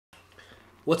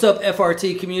What's up,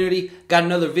 FRT community? Got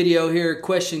another video here,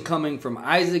 question coming from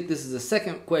Isaac. This is the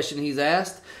second question he's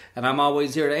asked, and I'm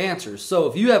always here to answer. So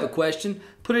if you have a question,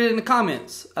 put it in the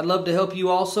comments. I'd love to help you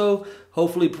also,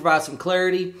 hopefully provide some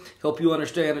clarity, help you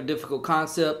understand a difficult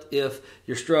concept if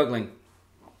you're struggling.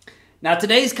 Now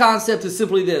today's concept is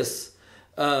simply this.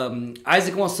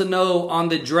 Isaac wants to know on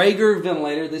the Draeger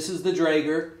ventilator, this is the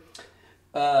Draeger,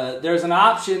 there's an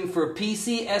option for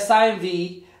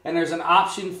PC-SIMV and there's an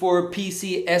option for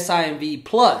PC-SIMV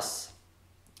plus.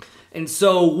 And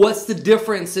so what's the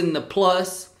difference in the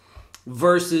plus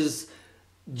versus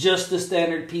just the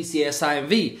standard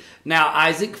PC-SIMV? Now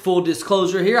Isaac, full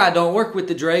disclosure here, I don't work with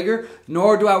the Draeger,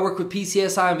 nor do I work with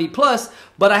PC-SIMV plus,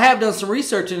 but I have done some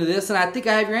research into this and I think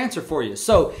I have your answer for you.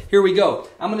 So here we go.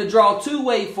 I'm going to draw two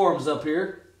waveforms up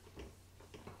here.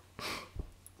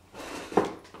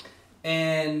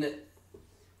 And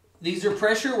these are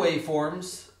pressure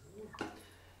waveforms.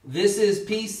 This is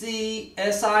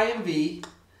PC-SIMV.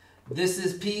 This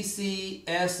is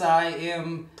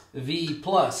PC-SIMV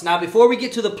plus. Now before we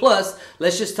get to the plus,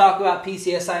 let's just talk about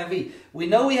PC-SIMV. We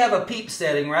know we have a PEEP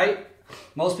setting, right?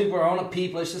 Most people are on a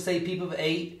PEEP, let's just say PEEP of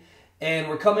 8. And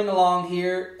we're coming along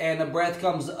here and the breath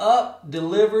comes up,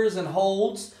 delivers and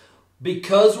holds.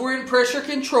 Because we're in pressure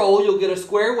control, you'll get a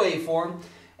square waveform.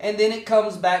 And then it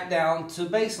comes back down to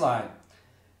baseline.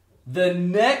 The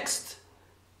next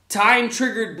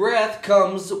time-triggered breath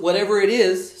comes whatever it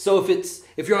is. So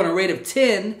if you're on a rate of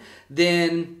 10,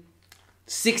 then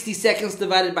 60 seconds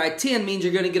divided by 10 means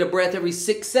you're going to get a breath every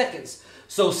 6 seconds.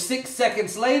 So 6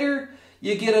 seconds later,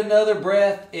 you get another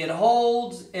breath. It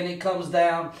holds and it comes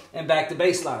down and back to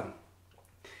baseline.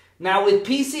 Now with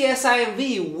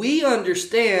PC-SIMV, we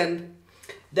understand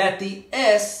that the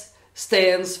S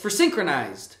stands for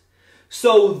synchronized.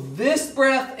 So this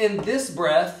breath and this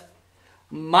breath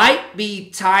might be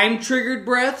time-triggered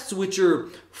breaths, which are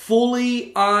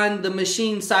fully on the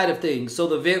machine side of things. So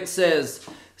the vent says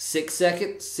 6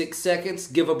 seconds,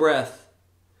 give a breath.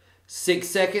 6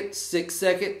 seconds, 6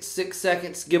 seconds, 6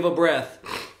 seconds, give a breath.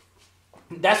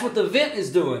 That's what the vent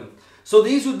is doing. So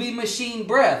these would be machine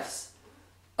breaths.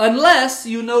 Unless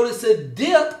you notice a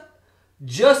dip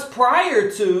just prior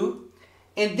to,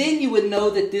 and then you would know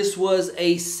that this was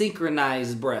a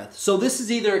synchronized breath. So this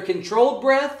is either a controlled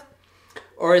breath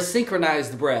or a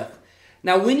synchronized breath.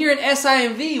 Now when you're in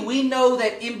SIMV, we know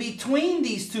that in between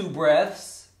these two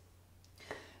breaths,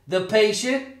 the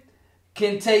patient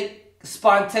can take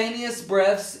spontaneous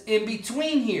breaths in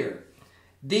between here.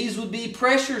 These would be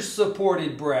pressure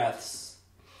supported breaths.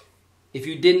 If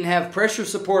you didn't have pressure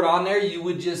support on there, you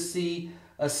would just see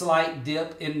a slight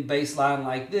dip in baseline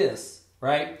like this,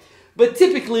 right? But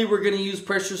typically we're going to use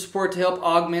pressure support to help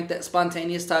augment that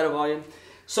spontaneous tidal volume.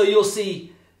 So you'll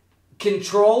see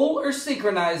control or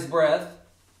synchronized breath,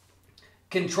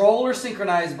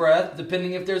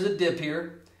 depending if there's a dip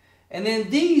here. And then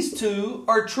these two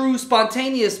are true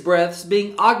spontaneous breaths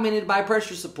being augmented by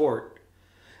pressure support.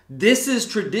 This is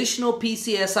traditional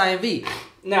PC-SIMV.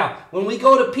 Now, when we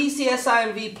go to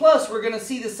PC-SIMV plus, we're going to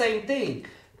see the same thing.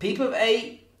 PEEP of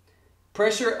 8,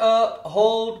 pressure up,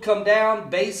 hold, come down,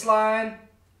 baseline.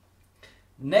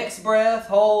 Next breath,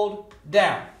 hold,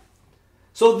 down.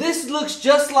 So this looks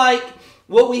just like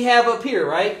what we have up here,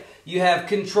 right? You have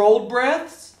controlled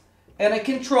breaths and a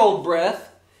controlled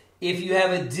breath. If you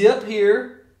have a dip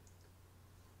here,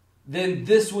 then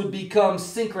this would become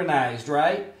synchronized,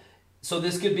 right? So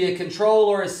this could be a control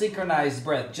or a synchronized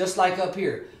breath, just like up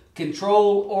here.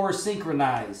 Control or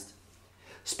synchronized.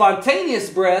 Spontaneous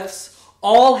breaths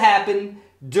all happen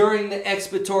during the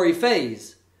expiratory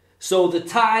phase. So the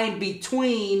time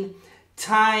between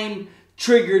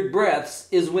time-triggered breaths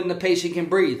is when the patient can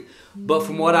breathe. But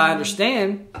from what I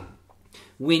understand,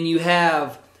 when you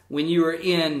are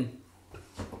in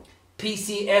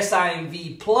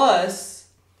PC-SIMV plus,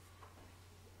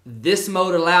 this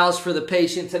mode allows for the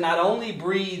patient to not only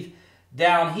breathe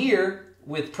down here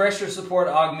with pressure support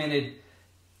augmented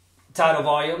tidal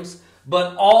volumes,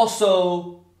 but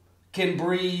also can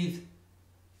breathe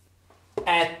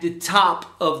at the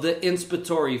top of the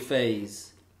inspiratory phase.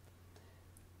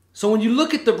 So when you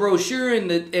look at the brochure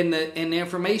and the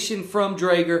information from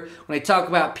Draeger, when they talk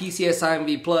about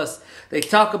PC-SIMV plus, they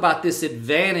talk about this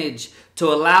advantage to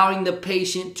allowing the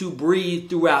patient to breathe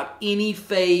throughout any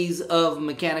phase of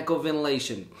mechanical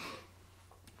ventilation.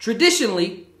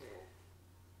 Traditionally,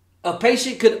 a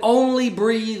patient could only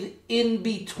breathe in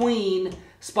between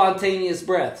spontaneous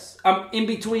breaths, in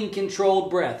between controlled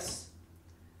breaths.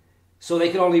 So they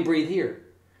can only breathe here.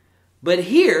 But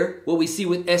here, what we see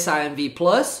with SIMV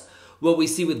plus, what we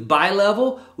see with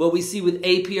bilevel, what we see with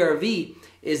APRV,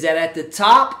 is that at the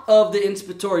top of the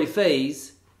inspiratory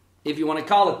phase, if you want to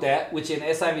call it that, which in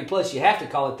SIMV Plus you have to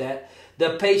call it that,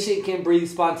 the patient can breathe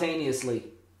spontaneously.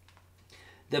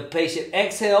 The patient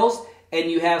exhales, and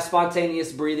you have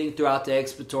spontaneous breathing throughout the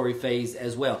expiratory phase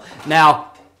as well.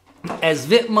 Now, as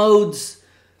vent modes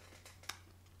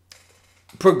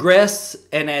progress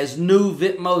and as new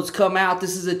vent modes come out,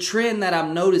 this is a trend that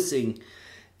I'm noticing,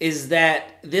 is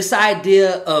that this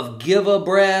idea of give a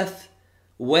breath,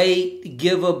 wait,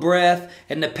 give a breath,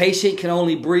 and the patient can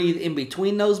only breathe in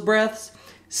between those breaths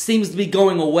seems to be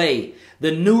going away.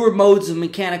 The newer modes of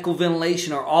mechanical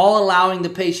ventilation are all allowing the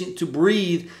patient to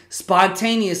breathe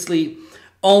spontaneously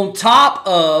on top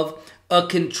of a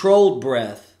controlled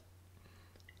breath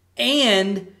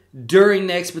and during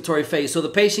the expiratory phase. So the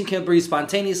patient can breathe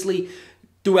spontaneously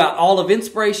throughout all of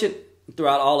inspiration,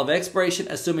 throughout all of expiration,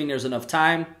 assuming there's enough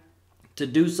time to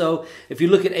do so. If you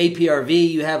look at APRV,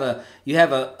 you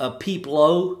have a PEEP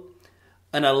low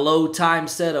and a low time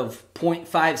set of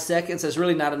 0.5 seconds. That's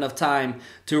really not enough time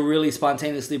to really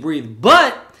spontaneously breathe.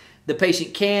 But the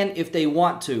patient can if they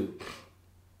want to.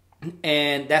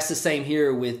 And that's the same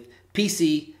here with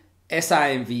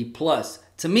PC-SIMV Plus.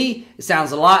 To me, it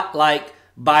sounds a lot like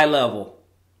bi-level.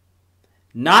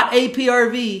 Not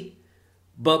APRV,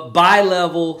 but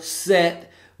bi-level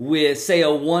set with, say, a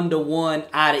 1-to-1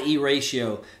 I to E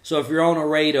ratio. So if you're on a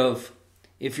rate of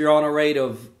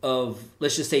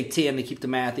let's just say 10 to keep the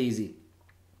math easy,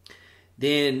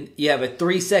 then you have a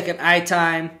 3-second I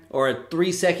time or a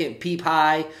 3-second PEEP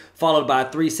high followed by a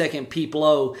 3-second PEEP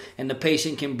low, and the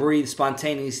patient can breathe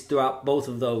spontaneously throughout both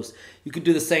of those. You could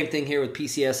do the same thing here with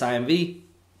PCSIMV.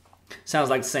 Sounds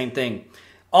like the same thing.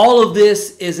 All of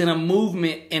this is in a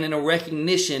movement and in a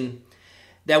recognition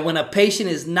that when a patient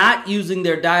is not using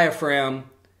their diaphragm,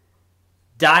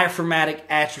 diaphragmatic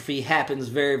atrophy happens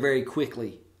very, very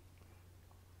quickly.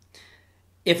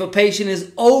 If a patient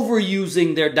is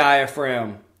overusing their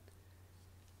diaphragm,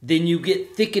 then you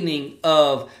get thickening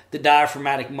of the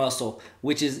diaphragmatic muscle,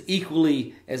 which is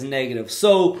equally as negative.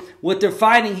 So what they're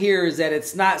finding here is that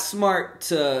it's not smart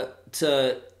to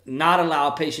not allow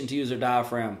a patient to use their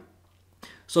diaphragm.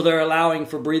 So they're allowing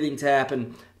for breathing to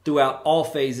happen throughout all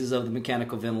phases of the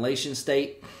mechanical ventilation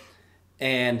state,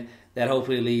 and that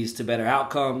hopefully leads to better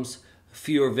outcomes,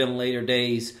 fewer ventilator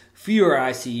days, fewer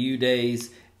ICU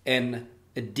days, and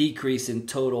a decrease in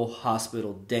total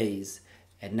hospital days.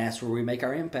 And that's where we make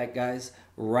our impact, guys,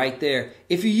 right there.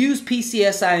 If you use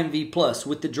PCSIMV Plus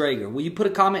with the Draeger, will you put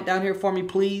a comment down here for me,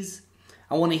 please?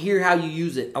 I want to hear how you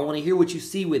use it. I want to hear what you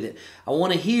see with it. I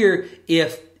want to hear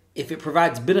if it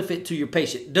provides benefit to your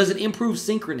patient. Does it improve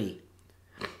synchrony?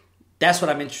 That's what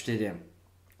I'm interested in.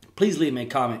 Please leave me a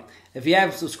comment. If you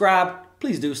haven't subscribed,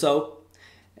 please do so.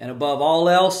 And above all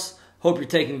else, hope you're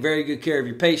taking very good care of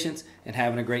your patients and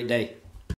having a great day.